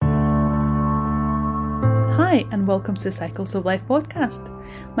Hi, and welcome to Cycles of Life podcast.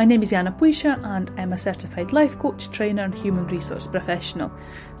 My name is Jana Puisha, and I'm a certified life coach, trainer, and human resource professional,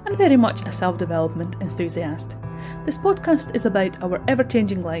 and very much a self-development enthusiast. This podcast is about our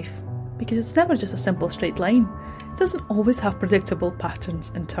ever-changing life, because it's never just a simple straight line. It doesn't always have predictable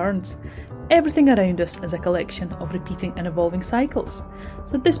patterns and turns. Everything around us is a collection of repeating and evolving cycles.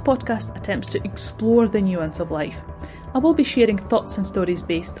 So this podcast attempts to explore the nuance of life. I will be sharing thoughts and stories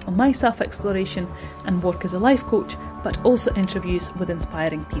based on my self-exploration and work as a life coach, but also interviews with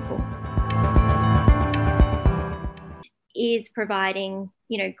inspiring people. Is providing,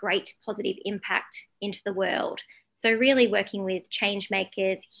 great positive impact into the world. So really working with change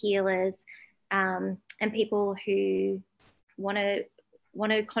makers, healers, and people who want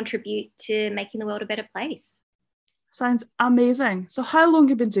to contribute to making the world a better place. Sounds amazing. So how long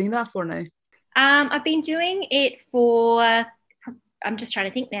have you been doing that for now? I've been doing it for, I'm just trying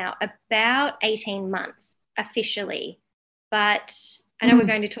to think now, about 18 months officially. But I know we're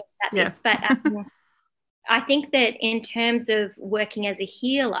going to talk about this, but I think that in terms of working as a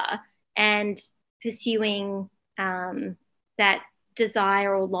healer and pursuing that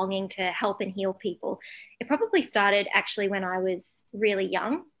desire or longing to help and heal people, it probably started actually when I was really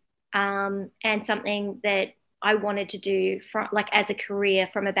young, and something that I wanted to do as a career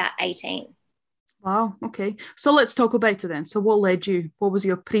from about 18. Wow. Okay. So let's talk about it then. So what led you? What was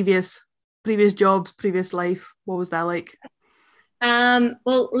your previous jobs, previous life? What was that like?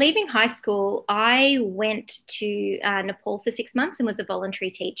 Well, leaving high school, I went to Nepal for 6 months and was a voluntary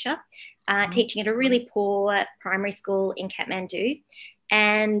teacher, teaching at a really poor primary school in Kathmandu.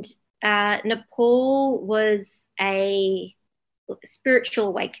 And Nepal was a spiritual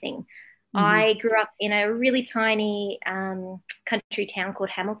awakening. I grew up in a really tiny country town called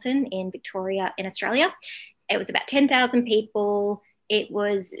Hamilton in Victoria in Australia. It was about 10,000 people. It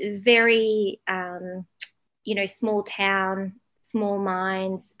was very, small town, small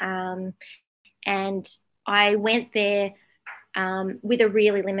minds. And I went there with a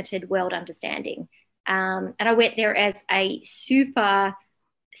really limited world understanding. And I went there as a super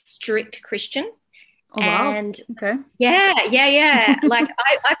strict Christian. Oh, wow. And okay. Yeah. Like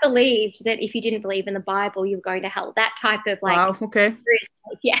I believed that if you didn't believe in the Bible, you were going to hell. That type of wow. Okay.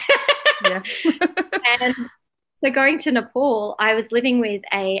 Yeah. Yeah. And so going to Nepal, I was living with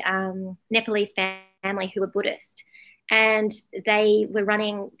a Nepalese family who were Buddhist, and they were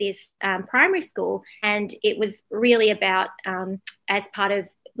running this primary school, and it was really about as part of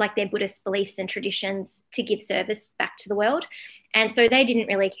like their Buddhist beliefs and traditions to give service back to the world. And so they didn't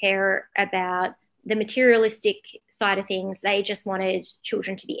really care about the materialistic side of things. They just wanted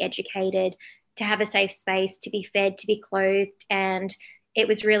children to be educated, to have a safe space, to be fed, to be clothed. And it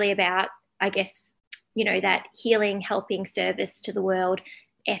was really about, I guess, that healing, helping, service to the world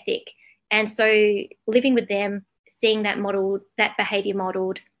ethic. And so living with them, seeing that modeled, that behavior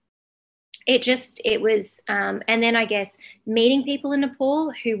modeled, it was, and then I guess meeting people in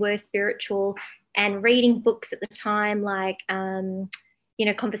Nepal who were spiritual and reading books at the time, like,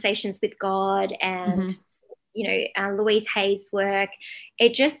 Conversations with God and, Louise Hay's work. I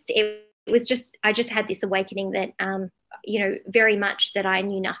just had this awakening that, very much that I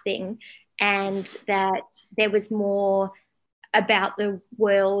knew nothing, and that there was more about the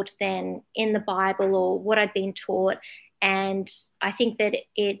world than in the Bible or what I'd been taught. And I think that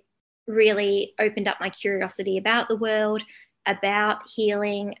it really opened up my curiosity about the world, about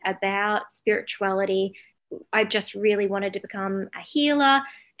healing, about spirituality. I just really wanted to become a healer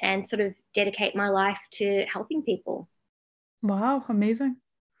and sort of dedicate my life to helping people. Wow, amazing.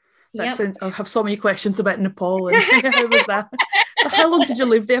 Yep. I have so many questions about Nepal and how was that? So how long did you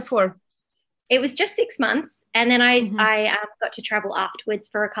live there for? It was just 6 months, and then I got to travel afterwards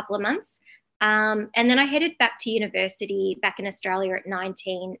for a couple of months. And then I headed back to university back in Australia at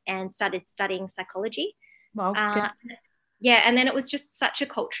 19 and started studying psychology. Wow. Okay. And then it was just such a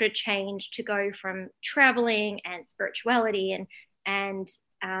culture change to go from traveling and spirituality and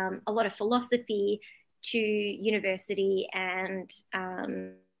a lot of philosophy to university and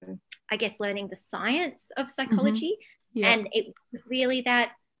I guess learning the science of psychology. And it was really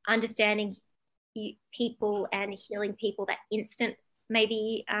that understanding people and healing people, that instant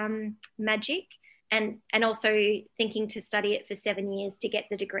maybe magic, and also thinking to study it for 7 years to get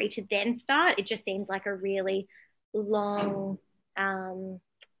the degree to then start. It just seemed like a really long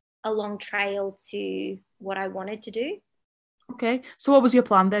trail to what I wanted to do. Okay, so what was your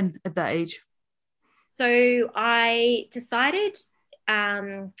plan then at that age? So I decided,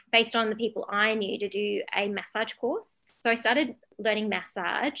 based on the people I knew, to do a massage course. So I started learning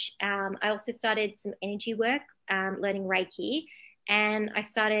massage. I also started some energy work, learning Reiki, and I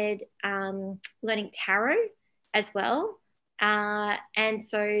started learning tarot as well. And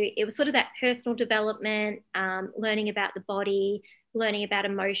so it was sort of that personal development, learning about the body, learning about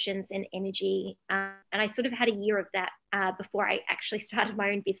emotions and energy. And I sort of had a year of that before I actually started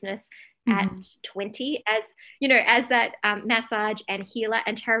my own business at 20, as you know, as that massage and healer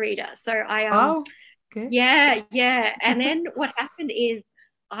and tarot reader. So Wow. Okay. yeah. And then what happened is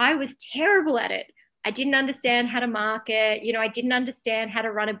I was terrible at it. I didn't understand how to market. I didn't understand how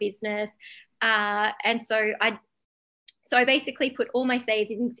to run a business. And so I basically put all my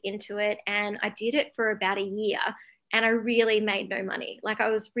savings into it, and I did it for about a year, and I really made no money. Like, I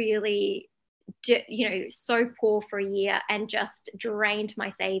was really, so poor for a year, and just drained my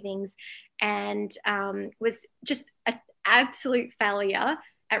savings, and was just an absolute failure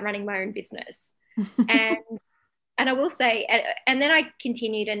at running my own business. and and I will say, and then I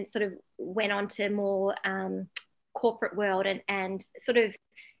continued and sort of went on to more corporate world, and sort of,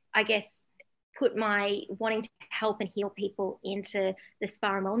 I guess, put my wanting to help and heal people into the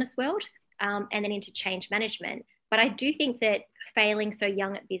spa and wellness world, and then into change management. But I do think that failing so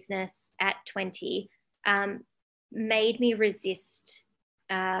young at business at 20 made me resist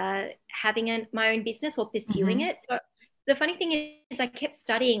having my own business or pursuing it. So the funny thing is I kept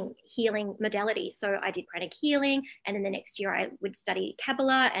studying healing modalities. So I did pranic healing, and then the next year I would study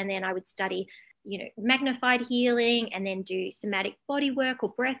Kabbalah, and then I would study magnified healing, and then do somatic body work or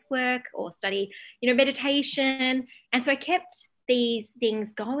breath work, or study, meditation. And so I kept these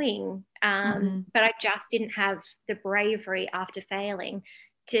things going, but I just didn't have the bravery after failing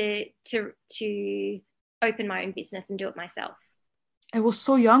to open my own business and do it myself. I was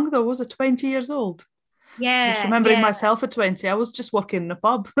so young though. Was it 20 years old? Yeah. Just remembering myself at 20, I was just working in a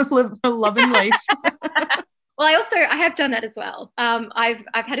pub, loving life. Well, I have done that as well. I've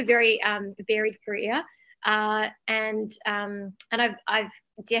had a very varied career, and I've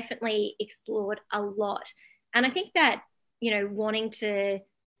definitely explored a lot. And I think that, wanting to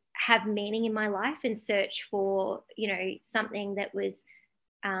have meaning in my life and search for, something that was,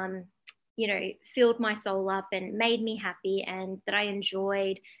 filled my soul up and made me happy and that I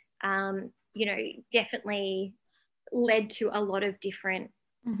enjoyed, definitely led to a lot of different,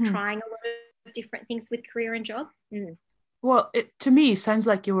 trying a lot of different things with career and job. Well, to me, sounds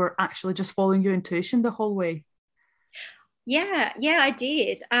like you were actually just following your intuition the whole way. Yeah, I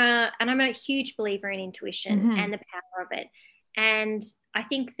did. And I'm a huge believer in intuition and the power of it. And I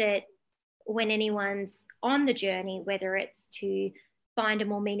think that when anyone's on the journey, whether it's to find a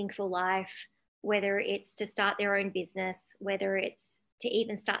more meaningful life, whether it's to start their own business, whether it's to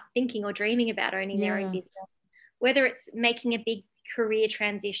even start thinking or dreaming about owning their own business, whether it's making a big career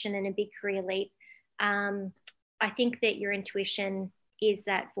transition and a big career leap, I think that your intuition is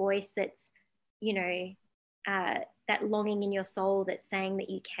that voice that's, that longing in your soul that's saying that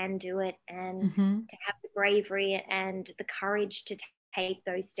you can do it, and to have the bravery and the courage to take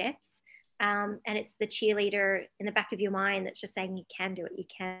those steps. And it's the cheerleader in the back of your mind that's just saying you can do it, you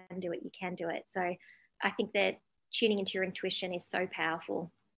can do it, you can do it. So I think that tuning into your intuition is so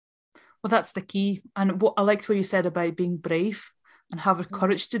powerful. Well, that's the key. And what I liked what you said about being brave and having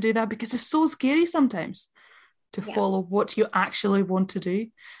courage to do that, because it's so scary sometimes to follow what you actually want to do.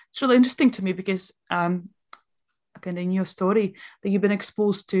 It's really interesting to me because kind of in your story that you've been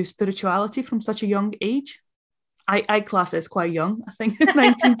exposed to spirituality from such a young age. I class it as quite young, I think,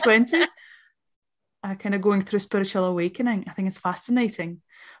 19, 20. Kind of going through spiritual awakening. I think it's fascinating.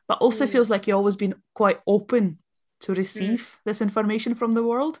 But also feels like you've always been quite open to receive this information from the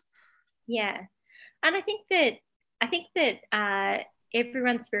world. Yeah. And I think that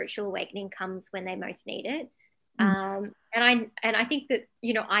everyone's spiritual awakening comes when they most need it. And I think that,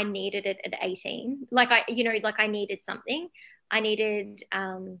 I needed it at 18. I needed something. I needed,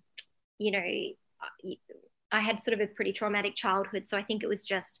 I had sort of a pretty traumatic childhood. So I think it was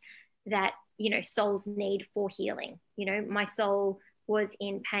just that, soul's need for healing. My soul was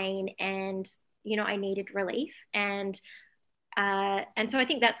in pain, and, I needed relief. And so I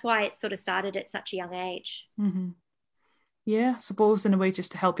think that's why it sort of started at such a young age. Yeah, I suppose in a way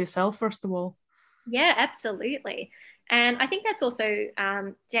just to help yourself, first of all. Yeah, absolutely. And I think that's also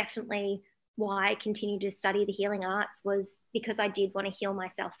definitely why I continued to study the healing arts, was because I did want to heal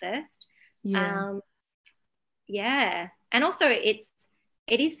myself first. Yeah. And also it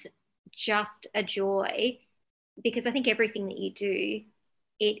is just a joy, because I think everything that you do,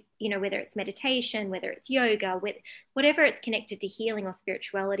 whether it's meditation, whether it's yoga, whatever it's connected to healing or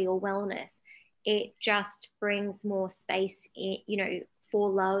spirituality or wellness, it just brings more space, for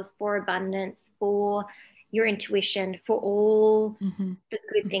love, for abundance, for your intuition, for all the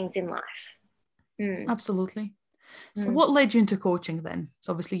good things in life. Absolutely. So what led you into coaching then?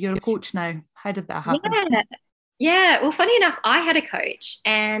 So obviously you're a coach now. How did that happen? Yeah. Well, funny enough, I had a coach,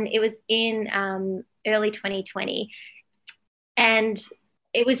 and it was in early 2020. And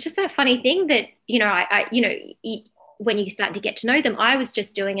it was just that funny thing that, when you start to get to know them, I was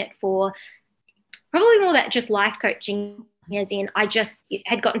just doing it for probably more that just life coaching, as in I just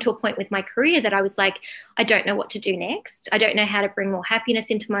had gotten to a point with my career that I was like, I don't know what to do next. I don't know how to bring more happiness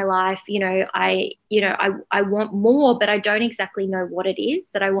into my life. I want more, but I don't exactly know what it is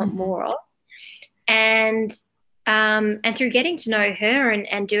that I want more of. And through getting to know her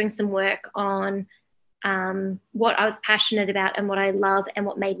and doing some work on what I was passionate about and what I love and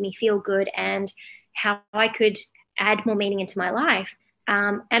what made me feel good and how I could add more meaning into my life.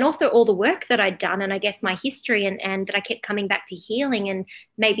 And also all the work that I'd done, and I guess my history, and that I kept coming back to healing, and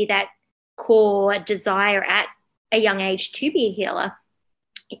maybe that core desire at a young age to be a healer.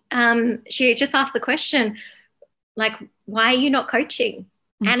 She just asked the question, like, why are you not coaching?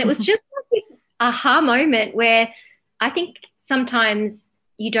 And it was just like this aha moment where I think sometimes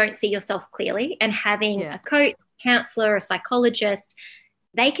you don't see yourself clearly, and having a coach, counselor, a psychologist,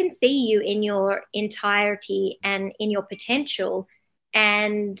 they can see you in your entirety and in your potential.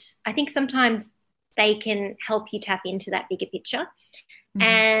 And I think sometimes they can help you tap into that bigger picture.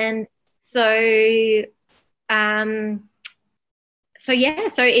 And so it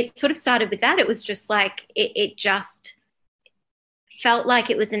sort of started with that. It was just like, it just felt like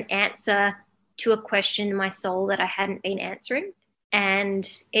it was an answer to a question in my soul that I hadn't been answering. And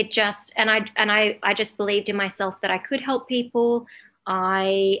I just believed in myself that I could help people.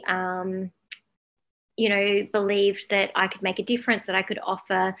 I believed that I could make a difference, that I could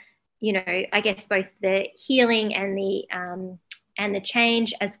offer, I guess both the healing and the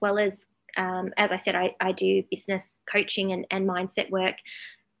change, as well as I said, I do business coaching and mindset work,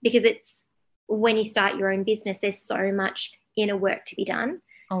 because it's when you start your own business, there's so much inner work to be done.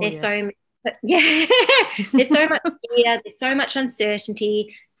 There's so much fear, there's so much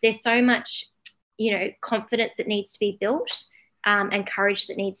uncertainty, there's so much, confidence that needs to be built. And courage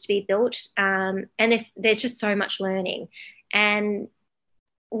that needs to be built. And there's just so much learning. And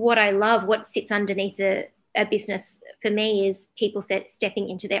what I love, what sits underneath a business for me, is people stepping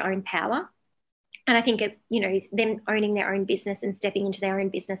into their own power. And I think, them owning their own business and stepping into their own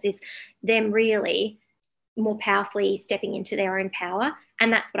business is them really more powerfully stepping into their own power.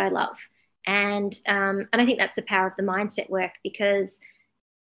 And that's what I love. And I think that's the power of the mindset work, because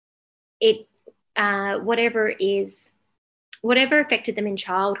it, whatever affected them in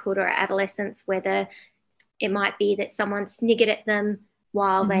childhood or adolescence, whether it might be that someone sniggered at them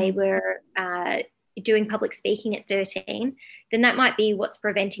while they were doing public speaking at 13, then that might be what's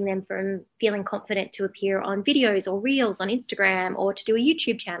preventing them from feeling confident to appear on videos or reels on Instagram or to do a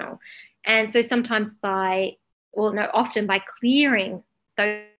YouTube channel. And so sometimes often by clearing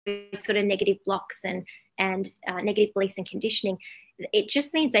those sort of negative blocks and negative beliefs and conditioning, it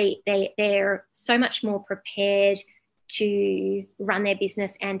just means they're so much more prepared to run their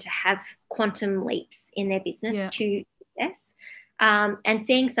business and to have quantum leaps in their business to success. And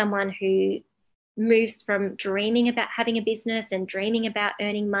seeing someone who moves from dreaming about having a business and dreaming about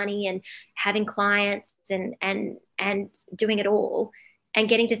earning money and having clients and doing it all, and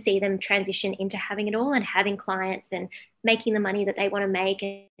getting to see them transition into having it all and having clients and making the money that they want to make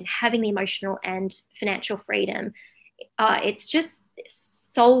and having the emotional and financial freedom, it's just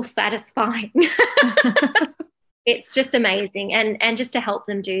soul satisfying. It's just amazing. And just to help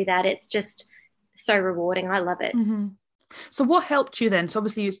them do that, it's just so rewarding. I love it. So what helped you then? So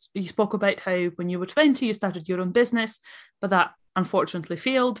obviously you spoke about how when you were 20, you started your own business, but that unfortunately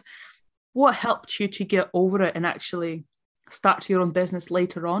failed. What helped you to get over it and actually start your own business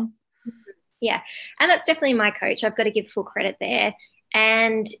later on? Yeah. And that's definitely my coach. I've got to give full credit there.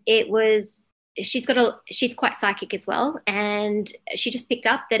 And she's quite psychic as well. And she just picked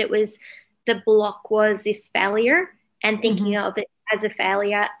up that the block was this failure, and thinking of it as a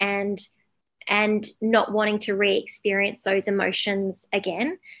failure and not wanting to re-experience those emotions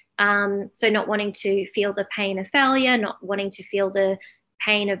again. So not wanting to feel the pain of failure, not wanting to feel the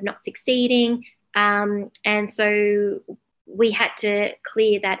pain of not succeeding. And so we had to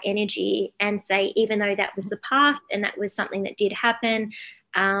clear that energy and say, even though that was the past and that was something that did happen,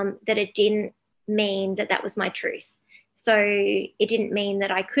 that it didn't mean that was my truth. So it didn't mean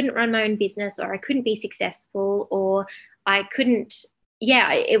that I couldn't run my own business, or I couldn't be successful, or I couldn't.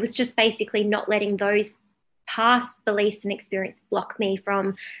 Yeah, it was just basically not letting those past beliefs and experience block me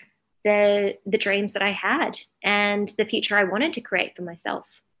from the dreams that I had and the future I wanted to create for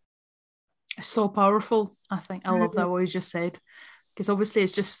myself. So powerful. I think I love that what you just said, because obviously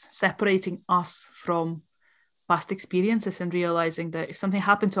it's just separating us from past experiences and realizing that if something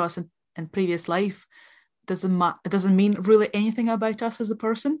happened to us in previous life, it doesn't mean really anything about us as a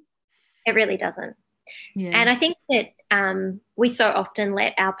person. It really doesn't. Yeah. And I think that we so often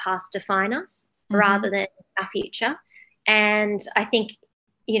let our past define us rather than our future. And I think,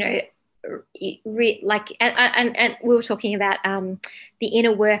 you know, and we were talking about the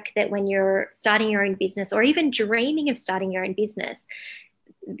inner work that when you're starting your own business or even dreaming of starting your own business,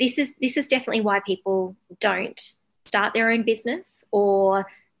 this is definitely why people don't start their own business or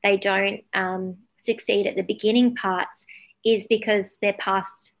they don't succeed at the beginning parts, is because their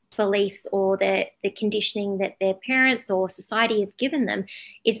past beliefs or the conditioning that their parents or society have given them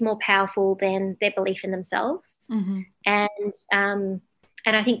is more powerful than their belief in themselves. And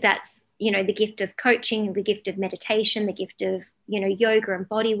I think that's, you know, the gift of coaching, the gift of meditation, the gift of, you know, yoga and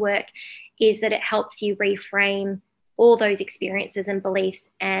body work, is that it helps you reframe all those experiences and beliefs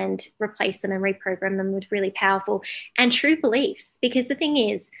and replace them and reprogram them with really powerful and true beliefs. Because the thing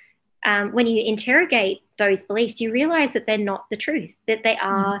is, when you interrogate those beliefs, you realize that they're not the truth, that they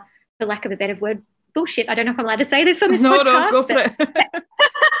are, for lack of a better word, bullshit. I don't know if I'm allowed to say this on this podcast. No, go for it.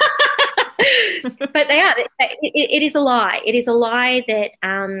 But they are. It is a lie. It is a lie that,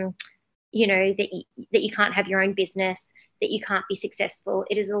 you know, that you can't have your own business, that you can't be successful.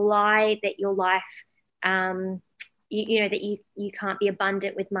 It is a lie that your life, you know, that you can't be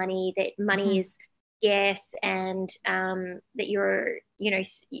abundant with money, that money is scarce, and that you're, you know,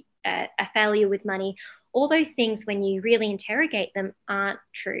 a failure with money. All those things, when you really interrogate them, aren't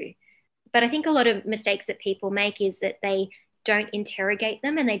true. But I think a lot of mistakes that people make is that they don't interrogate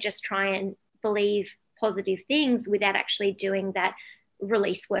them and they just try and believe positive things without actually doing that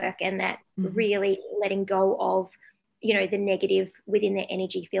release work and that really letting go of, you know, the negative within their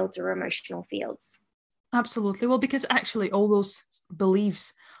energy fields or emotional fields. Absolutely. Well, because actually all those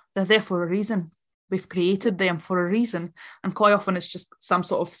beliefs, they're there for a reason. We've created them for a reason. And quite often it's just some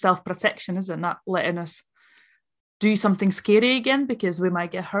sort of self-protection, isn't that? Letting us do something scary again because we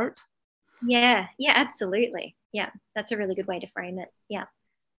might get hurt. Yeah, absolutely. Yeah, that's a really good way to frame it. Yeah.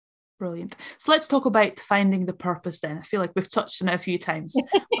 Brilliant. So let's talk about finding the purpose then. I feel like we've touched on it a few times,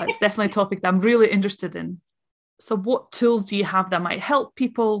 but it's definitely a topic that I'm really interested in. So what tools do you have that might help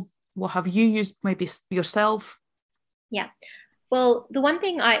people? What have you used maybe yourself? Yeah. Well, the one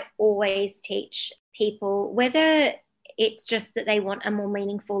thing I always teach people, whether it's just that they want a more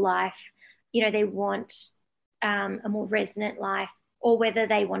meaningful life, you know, they want a more resonant life, or whether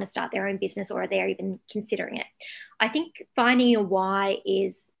they want to start their own business or they're even considering it, I think finding your why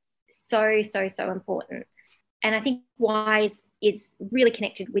is so important. And I think why is really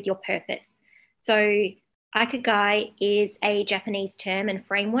connected with your purpose. So Ikigai is a Japanese term and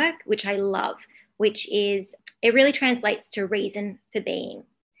framework, which I love, which is, it really translates to reason for being.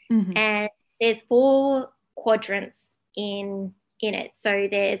 And there's 4 quadrants in it. So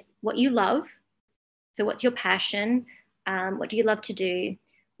there's what you love. So what's your passion? What do you love to do?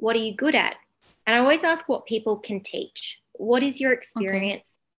 What are you good at? And I always ask what people can teach. What is your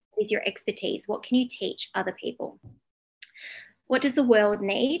experience? What is your expertise? What can you teach other people? What does the world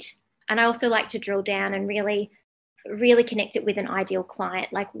need? And I also like to drill down and really connect it with an ideal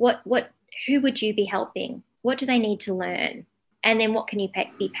client. Like who would you be helping? What do they need to learn? And then what can you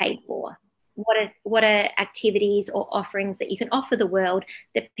be paid for? What are activities or offerings that you can offer the world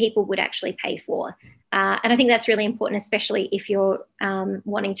that people would actually pay for? And I think that's really important, especially if you're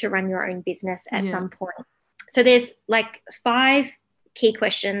wanting to run your own business at some point. So there's like 5 key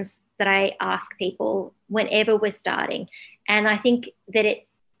questions that I ask people whenever we're starting. And I think that it's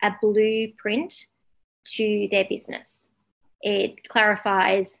a blueprint to their business. It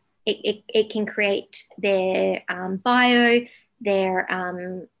clarifies, it can create their bio, their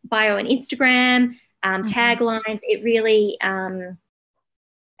bio on Instagram, taglines. It really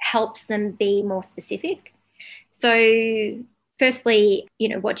helps them be more specific. So firstly, you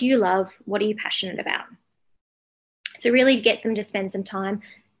know, what do you love? What are you passionate about? So really get them to spend some time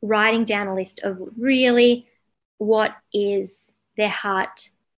writing down a list of really what is their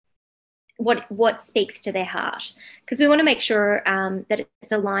heart, what speaks to their heart, because we want to make sure that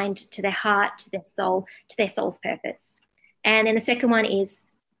it's aligned to their heart, to their soul, to their soul's purpose. And then the second one is,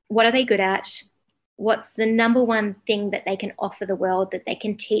 what are they good at? What's the number one thing that they can offer the world, that they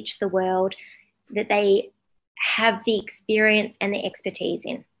can teach the world, that they have the experience and the expertise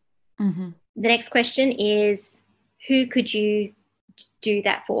in? The next question is, who could you do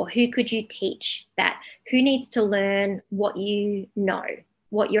that for? Who could you teach that? Who needs to learn what you know,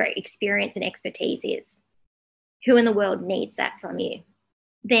 what your experience and expertise is? Who in the world needs that from you?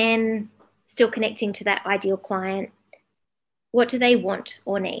 Then, still connecting to that ideal client, what do they want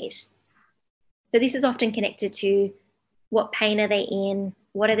or need? So this is often connected to what pain are they in,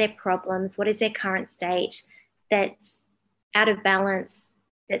 what are their problems, what is their current state that's out of balance,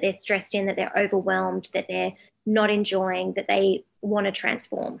 that they're stressed in, that they're overwhelmed, that they're not enjoying, that they want to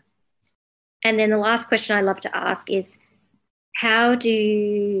transform. And then the last question I love to ask is, how does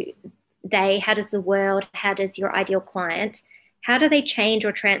the world, how does your ideal client, how do they change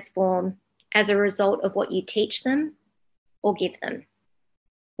or transform as a result of what you teach them or give them?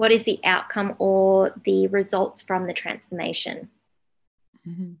 What is the outcome or the results from the transformation?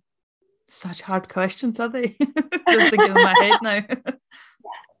 Mm-hmm. Such hard questions, are they? Just thinking in my head now.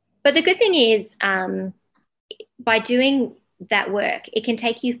 But the good thing is, by doing that work, it can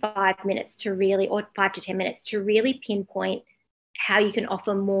take you 5 minutes to really, or 5 to 10 minutes to really pinpoint how you can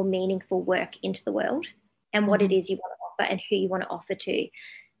offer more meaningful work into the world and what it is you want to offer and who you want to offer to.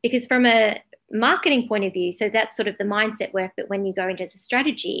 Because from a marketing point of view, so that's sort of the mindset work, but when you go into the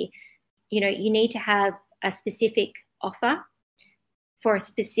strategy, you need to have a specific offer for a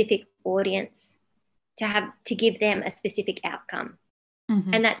specific audience to give them a specific outcome.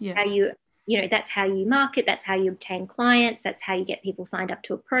 And that's how that's how you market, that's how you obtain clients, that's how you get people signed up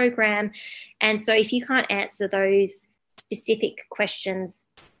to a program. And so if you can't answer those specific questions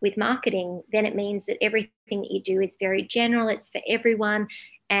with marketing, then it means that everything that you do is very general, it's for everyone,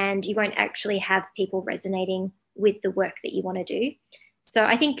 and you won't actually have people resonating with the work that you want to do. So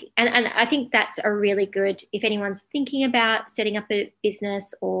I think, and I think that's a really good, if anyone's thinking about setting up a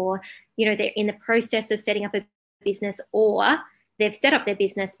business, or, they're in the process of setting up a business, or they've set up their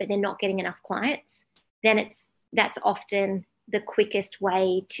business, but they're not getting enough clients, then that's often the quickest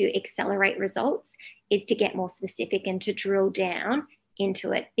way to accelerate results, is to get more specific and to drill down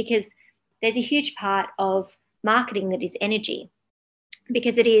into it, because there's a huge part of marketing that is energy.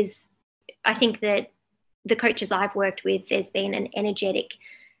 Because it is, I think that the coaches I've worked with, there's been an energetic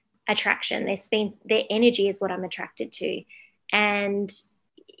attraction. Their energy is what I'm attracted to. And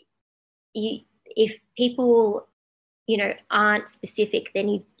if people, aren't specific,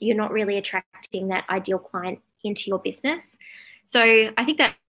 then you're not really attracting that ideal client into your business. So I think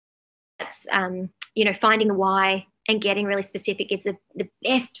that's, finding the why and getting really specific is the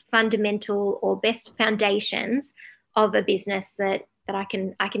best fundamental or best foundations of a business that I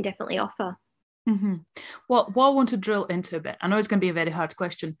can definitely offer. Mm-hmm. Well, what I want to drill into a bit, I know it's going to be a very hard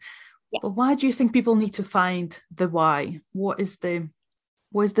question, but why do you think people need to find the why? What is the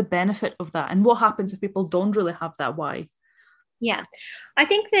benefit of that? And what happens if people don't really have that why? Yeah, I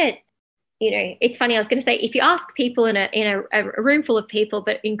think that, it's funny, I was going to say, if you ask people in a room full of people,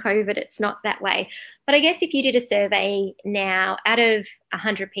 but in COVID, it's not that way. But I guess if you did a survey now, out of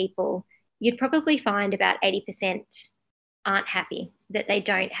 100 people, you'd probably find about 80% aren't happy, that they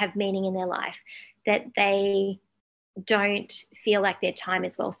don't have meaning in their life, that they don't feel like their time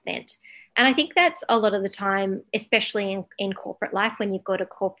is well spent. And I think that's a lot of the time, especially in corporate life, when you've got a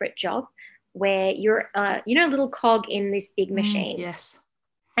corporate job where you're, a little cog in this big machine. Yes.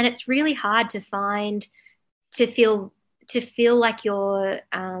 And it's really hard to feel like you're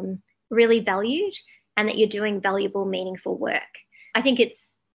really valued and that you're doing valuable, meaningful work. I think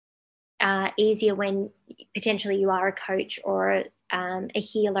it's easier when potentially you are a coach or a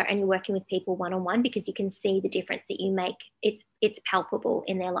healer and you're working with people one-on-one, because you can see the difference that you make. It's palpable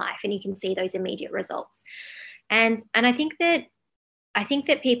in their life, and you can see those immediate results. And I think that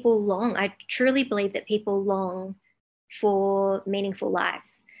people long, I truly believe that people long for meaningful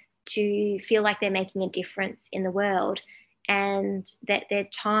lives, to feel like they're making a difference in the world, and that their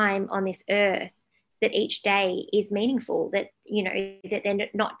time on this earth, that each day is meaningful, that, that they're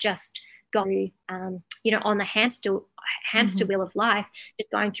not just going, on the hamster wheel of life,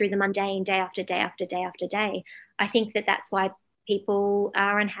 just going through the mundane day after day after day after day. I think that that's why people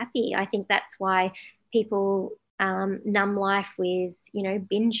are unhappy. I think that's why people numb life with,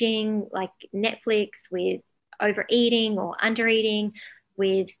 binging like Netflix, with overeating or undereating,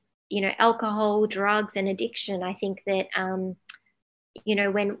 with, alcohol, drugs, and addiction. I think that,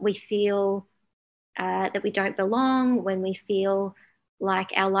 when we feel that we don't belong, when we feel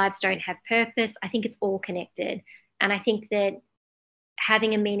like our lives don't have purpose, I think it's all connected. And I think that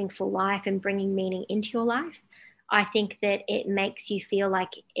having a meaningful life and bringing meaning into your life, I think that it makes you feel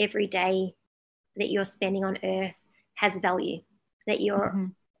like every day that you're spending on earth has value, that you're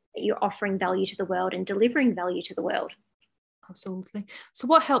offering value to the world and delivering value to the world. Absolutely. So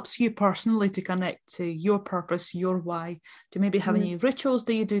what helps you personally to connect to your purpose, your why? Do you maybe have any rituals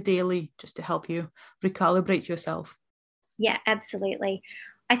that you do daily just to help you recalibrate yourself? Yeah, absolutely.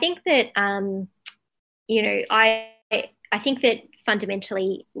 I think that, I think that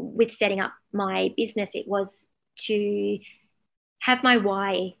fundamentally with setting up my business, it was to have my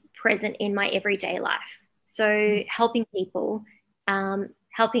why present in my everyday life. So helping people,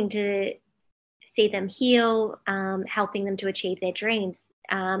 helping to see them heal, helping them to achieve their dreams,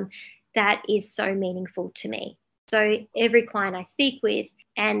 that is so meaningful to me. So every client I speak with,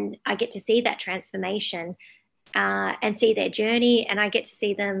 and I get to see that transformation and see their journey, and I get to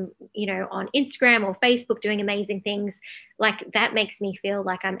see them, on Instagram or Facebook doing amazing things, like that makes me feel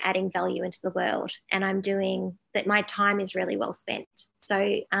like I'm adding value into the world, and I'm doing that. My time is really well spent.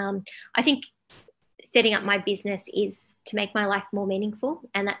 So I think setting up my business is to make my life more meaningful,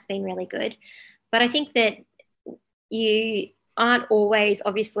 and that's been really good. But I think that you aren't always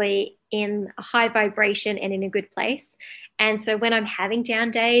obviously in a high vibration and in a good place. And so when I'm having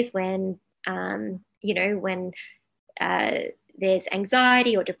down days, when there's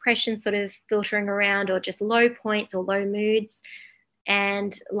anxiety or depression sort of filtering around, or just low points or low moods,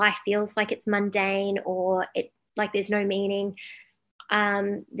 and life feels like it's mundane or like there's no meaning,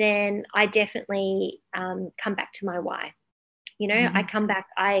 then I definitely come back to my why. I come back,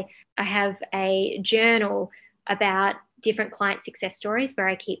 I have a journal about different client success stories where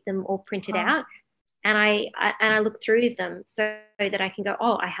I keep them all printed out, and I look through them so that I can go,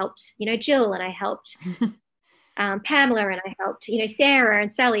 oh, I helped, Jill, and I helped Pamela, and I helped, Sarah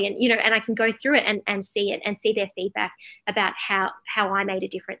and Sally, and I can go through it and see it and see their feedback about how I made a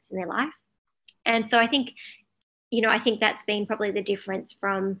difference in their life. And so I think that's been probably the difference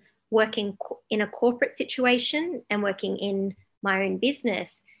from working in a corporate situation and working in my own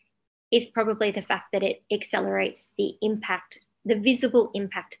business, is probably the fact that it accelerates the impact, the visible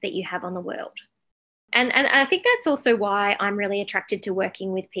impact that you have on the world. And I think that's also why I'm really attracted to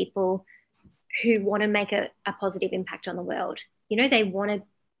working with people who want to make a positive impact on the world. They want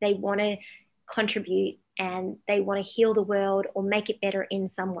to contribute, and they want to heal the world or make it better in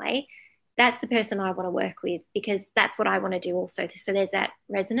some way. That's the person I want to work with, because that's what I want to do also. So there's that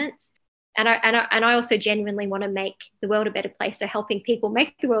resonance. And I also genuinely want to make the world a better place. So helping people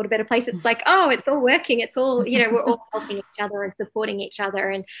make the world a better place, it's like, oh, it's all working. It's all, we're all helping each other and supporting each other,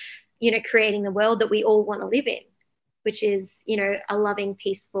 and, creating the world that we all want to live in, which is, a loving,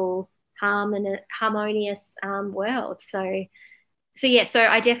 peaceful, harmonious world. So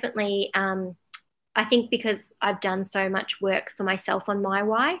I definitely, I think because I've done so much work for myself on my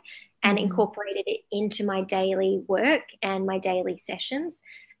why and incorporated it into my daily work and my daily sessions,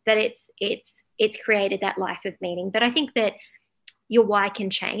 that it's created that life of meaning. But I think that your why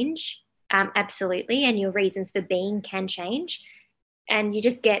can change, absolutely, and your reasons for being can change, and you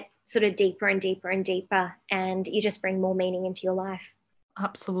just get sort of deeper and deeper and deeper, and you just bring more meaning into your life.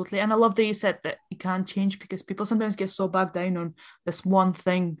 Absolutely. And I love that you said that you can change, because people sometimes get so bogged down on this one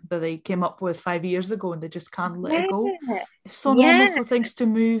thing that they came up with 5 years ago, and they just can't let it go. It's so normal for things to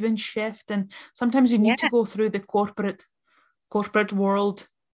move and shift, and sometimes you need to go through the corporate world,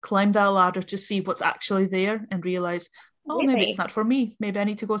 climb that ladder to see what's actually there, and realize, oh, maybe it's not for me. Maybe I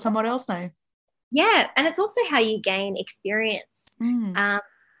need to go somewhere else now. Yeah. And it's also how you gain experience.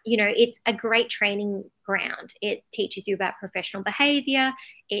 It's a great training ground. It teaches you about professional behavior.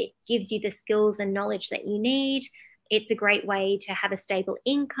 It gives you the skills and knowledge that you need. It's a great way to have a stable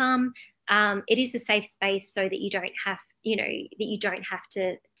income. It is a safe space so that you don't have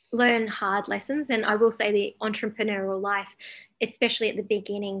to learn hard lessons. And I will say the entrepreneurial life, especially at the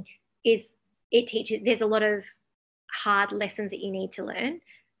beginning, there's a lot of hard lessons that you need to learn.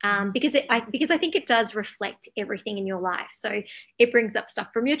 Because I think it does reflect everything in your life. So it brings up stuff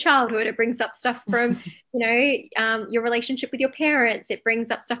from your childhood. It brings up stuff from, your relationship with your parents. It brings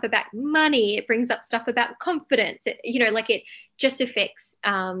up stuff about money. It brings up stuff about confidence. It just affects,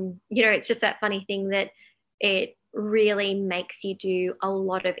 it's just that funny thing that it really makes you do a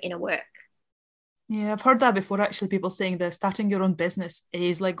lot of inner work. Yeah, I've heard that before, actually, people saying that starting your own business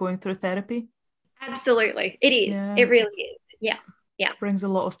is like going through therapy. Absolutely. It is. Yeah. It really is. Yeah. Yeah. Brings a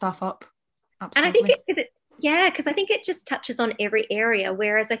lot of stuff up. Absolutely. And I think because I think it just touches on every area.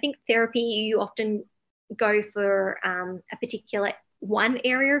 Whereas I think therapy, you often go for a particular one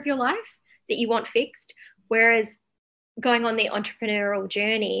area of your life that you want fixed. Whereas going on the entrepreneurial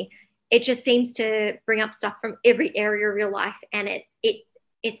journey, it just seems to bring up stuff from every area of your life. And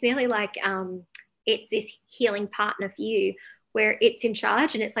it's nearly like it's this healing partner for you, where it's in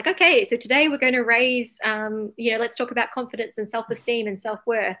charge, and it's like, okay, so today we're going to raise, let's talk about confidence and self-esteem and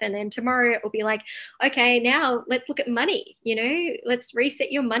self-worth. And then tomorrow it will be like, okay, now let's look at money, let's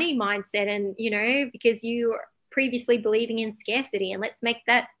reset your money mindset. And, because you were previously believing in scarcity, and let's make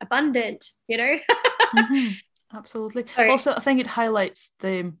that abundant, Absolutely. Also, I think it highlights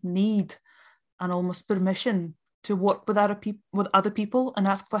the need and almost permission to work with other people and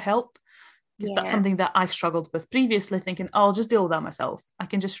ask for help. because that's something that I've struggled with previously, thinking, oh, I'll just deal with that myself. I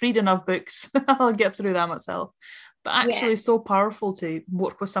can just read enough books. I'll get through that myself. But actually it's so powerful to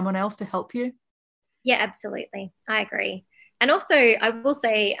work with someone else to help you. Yeah, absolutely. I agree. And also, I will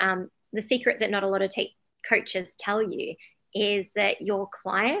say the secret that not a lot of coaches tell you is that your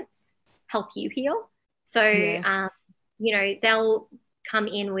clients help you heal. So, Yes. they'll come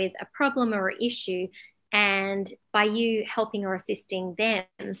in with a problem or an issue, and by you helping or assisting them,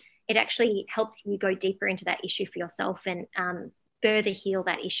 it actually helps you go deeper into that issue for yourself and further heal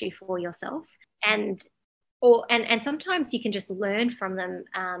that issue for yourself. And sometimes you can just learn from them,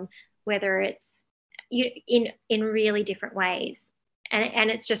 whether it's in really different ways,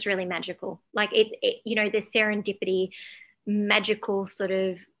 and it's just really magical. Like the serendipity, magical sort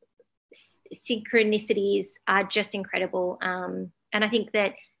of synchronicities are just incredible. And I think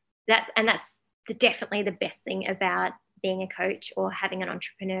that's definitely the best thing about being a coach or having an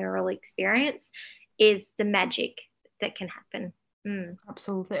entrepreneurial experience is the magic that can happen.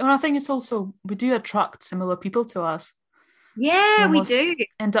 Absolutely. And I think it's also, we do attract similar people to us. Yeah, we do.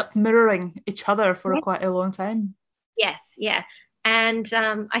 End up mirroring each other for quite a long time. Yes, yeah. And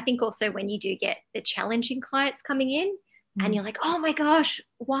I think also when you do get the challenging clients coming in and you're like, oh my gosh,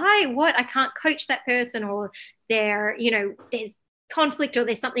 why? What? I can't coach that person, or there's conflict or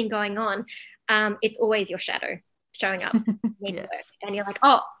there's something going on. It's always your shadow showing up. Yes. And you're like,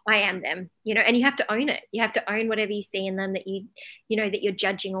 oh, I am them, and you have to own it. You have to own whatever you see in them that that you're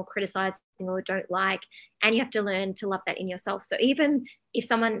judging or criticizing or don't like. And you have to learn to love that in yourself. So even if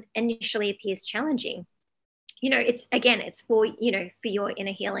someone initially appears challenging, it's for your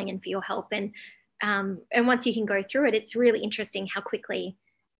inner healing and for your help. And once you can go through it, it's really interesting how quickly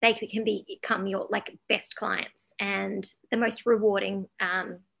they can become your best clients and the most rewarding,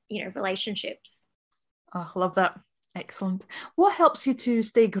 relationships. Oh, I love that. Excellent. What helps you to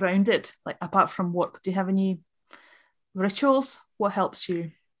stay grounded, apart from work? Do you have any rituals? What helps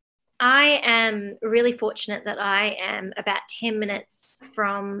you? I am really fortunate that I am about 10 minutes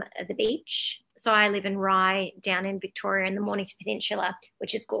from the beach. So I live in Rye, down in Victoria in the Mornington Peninsula,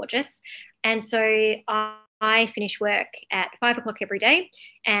 which is gorgeous. And so I finish work at 5 o'clock every day,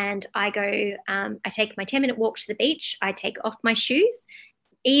 and I go, I take my 10-minute walk to the beach. I take off my shoes,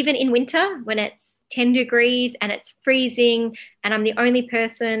 even in winter when it's 10 degrees and it's freezing and I'm the only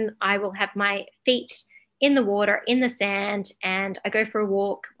person. I will have my feet in the water, in the sand, and I go for a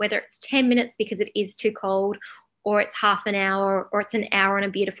walk, whether it's 10 minutes because it is too cold, or it's half an hour, or it's an hour on a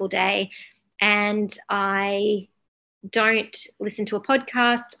beautiful day. And I don't listen to a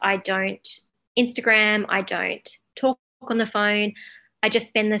podcast. I don't Instagram. I don't talk on the phone. I just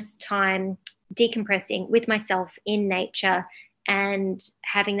spend this time decompressing with myself in nature and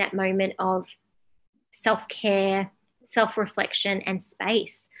having that moment of self-care, self-reflection, and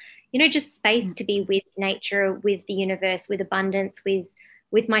space. Just space to be with nature, with the universe, with abundance,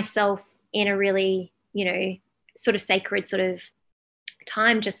 with myself in a really, sort of sacred sort of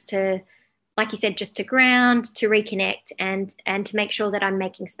time, just to, like you said, just to ground, to reconnect, and to make sure that I'm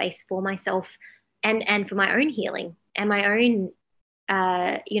making space for myself and for my own healing and my own,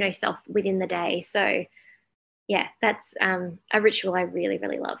 self within the day. So yeah, that's a ritual I really,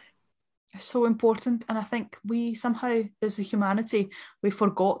 really love. So important. And I think we somehow, as a humanity, we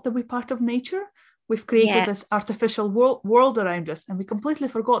forgot that we're part of nature. We've created this artificial world around us, and we completely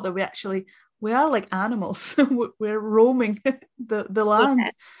forgot that we are like animals. We're roaming the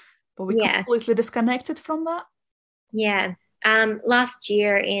land, but we completely disconnected from that. Yeah. Last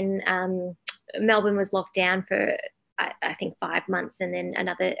year in Melbourne was locked down for I think 5 months, and then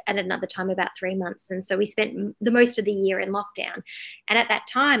another time about 3 months. And so we spent the most of the year in lockdown. And at that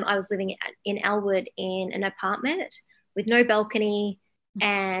time, I was living in Elwood in an apartment with no balcony,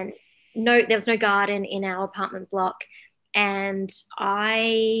 and there was no garden in our apartment block. And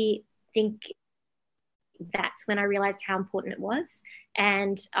I think that's when I realized how important it was.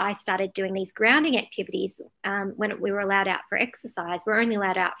 And I started doing these grounding activities when we were allowed out for exercise. We're only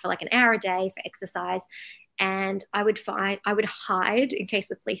allowed out for like an hour a day for exercise. And I would hide in case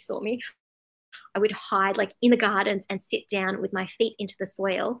the police saw me. I would hide like in the gardens and sit down with my feet into the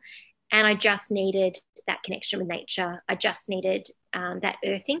soil. And I just needed that connection with nature. I just needed that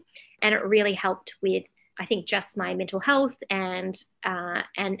earthing. And it really helped with, I think, just my mental health and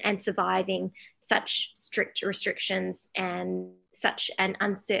surviving such strict restrictions and such an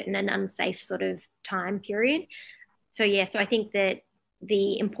uncertain and unsafe sort of time period. So I think that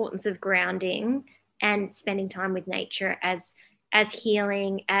the importance of grounding and spending time with nature as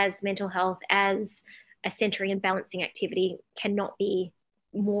healing, as mental health, as a centering and balancing activity cannot be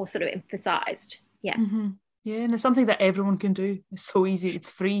more sort of emphasized. Yeah. Mm-hmm. Yeah, and it's something that everyone can do. It's so easy.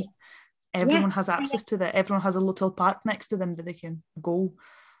 It's free. everyone has access to that. Everyone has a little park next to them that they can go.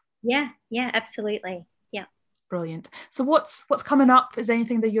 Yeah, absolutely. Yeah. Brilliant. So what's coming up? Is there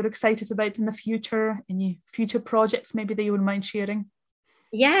anything that you're excited about in the future? Any future projects maybe that you wouldn't mind sharing?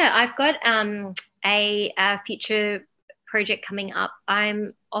 Yeah, I've got a future project coming up.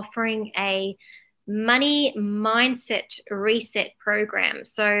 I'm offering a money mindset reset program.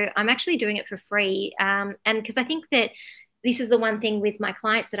 So I'm actually doing it for free. And because I think that this is the one thing with my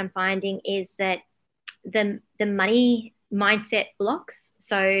clients that I'm finding is that the money mindset blocks.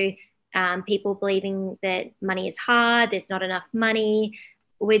 So people believing that money is hard, there's not enough money.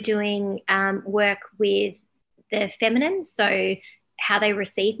 We're doing work with the feminine, so how they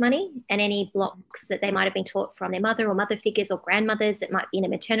receive money and any blocks that they might have been taught from their mother or mother figures or grandmothers that might be in a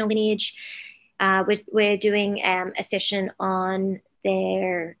maternal lineage. We're doing a session on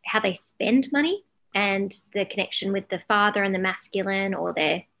how they spend money and the connection with the father and the masculine, or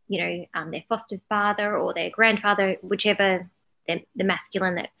their foster father or their grandfather, whichever the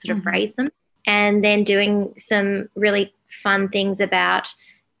masculine that sort of raised them. And then doing some really fun things about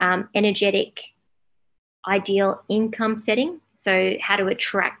energetic ideal income setting. So how to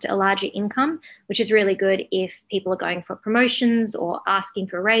attract a larger income, which is really good if people are going for promotions or asking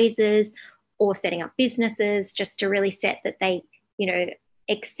for raises or setting up businesses, just to really set that they,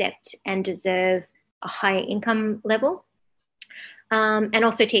 accept and deserve a higher income level. And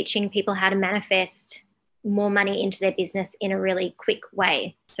also teaching people how to manifest more money into their business in a really quick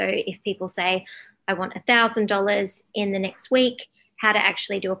way. So if people say, I want $1,000 in the next week, how to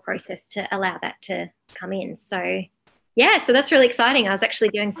actually do a process to allow that to come in. So so that's really exciting. I was actually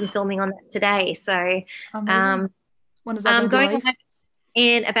doing some filming on that today. So when is that going live?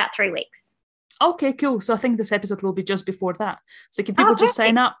 In about 3 weeks. Okay, cool. So I think this episode will be just before that. So can people just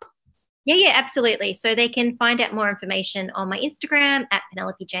sign up? Yeah, absolutely. So they can find out more information on my Instagram at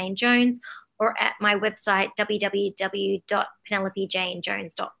Penelope Jane Jones, or at my website,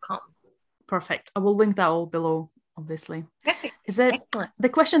 www.penelopejanejones.com. Perfect. I will link that all below, obviously. Perfect. Excellent. The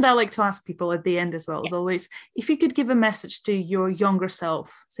question that I like to ask people at the end as well is always, if you could give a message to your younger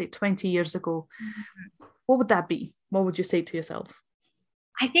self, say 20 years ago, what would that be? What would you say to yourself?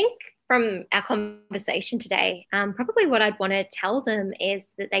 I think from our conversation today, probably what I'd want to tell them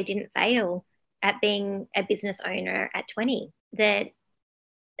is that they didn't fail at being a business owner at 20, that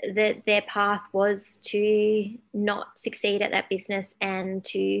their path was to not succeed at that business and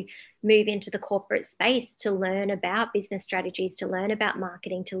to move into the corporate space to learn about business strategies, to learn about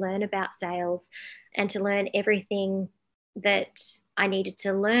marketing, to learn about sales, and to learn everything that I needed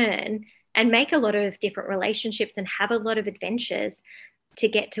to learn and make a lot of different relationships and have a lot of adventures to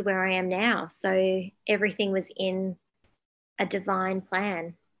get to where I am now. So everything was in a divine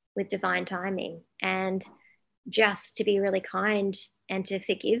plan with divine timing, and just to be really kind and to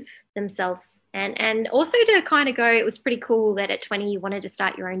forgive themselves, and also to kind of go, it was pretty cool that at 20 you wanted to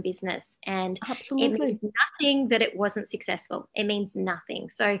start your own business, and absolutely, it means nothing that it wasn't successful. It means nothing.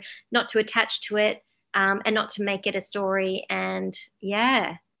 So not to attach to it, and not to make it a story, and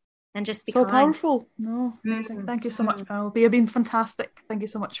just be so kind. Powerful. No, amazing. Thank you so much, Penelope. You've been fantastic. Thank you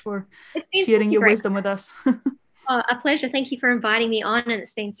so much for sharing your wisdom with us. A pleasure. Thank you for inviting me on, and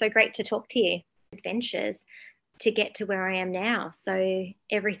it's been so great to talk to you. Adventures to get to where I am now. So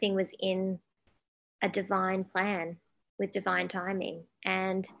everything was in a divine plan with divine timing,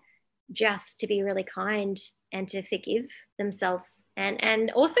 and just to be really kind and to forgive themselves,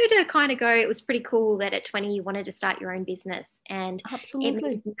 and also to kind of go, it was pretty cool that at 20 you wanted to start your own business, and absolutely, it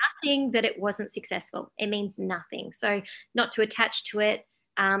means nothing that it wasn't successful. It means nothing. So not to attach to it,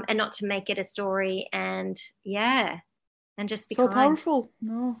 and not to make it a story, and and just be so kind. Powerful.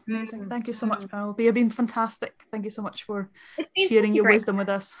 No, amazing. Thank you so much, Penelope. You've been fantastic. Thank you so much for sharing your wisdom with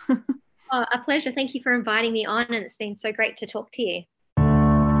us. A pleasure. Thank you for inviting me on, and it's been so great to talk to you.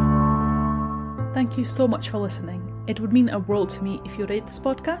 Thank you so much for listening. It would mean a world to me if you rate this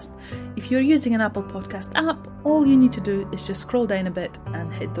podcast. If you're using an Apple Podcast app, all you need to do is just scroll down a bit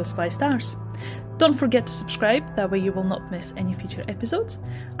and hit those 5 stars. Don't forget to subscribe, that way you will not miss any future episodes.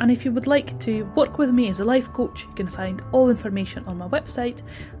 And if you would like to work with me as a life coach, you can find all information on my website,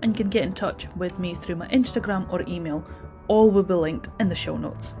 and you can get in touch with me through my Instagram or email. All will be linked in the show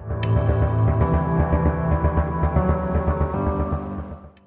notes.